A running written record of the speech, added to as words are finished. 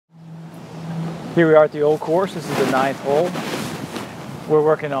Here we are at the old course. This is the 9th hole. We're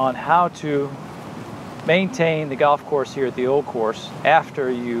working on how to maintain the golf course here at the old course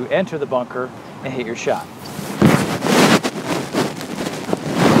after you enter the bunker and hit your shot.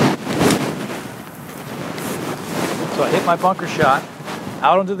 So I hit my bunker shot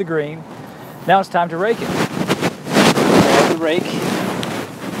out onto the green. Now it's time to rake it. I have the rake.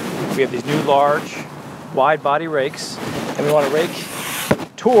 We have these new large, wide body rakes, and we want to rake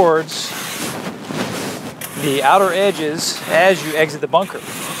towards the outer edges as you exit the bunker.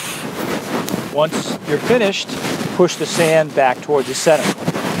 Once you're finished, push the sand back towards the center.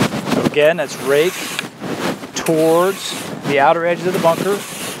 So again, that's rake towards the outer edges of the bunker.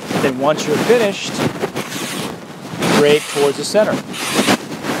 Then once you're finished, rake towards the center.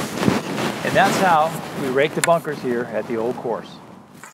 And that's how we rake the bunkers here at the old course.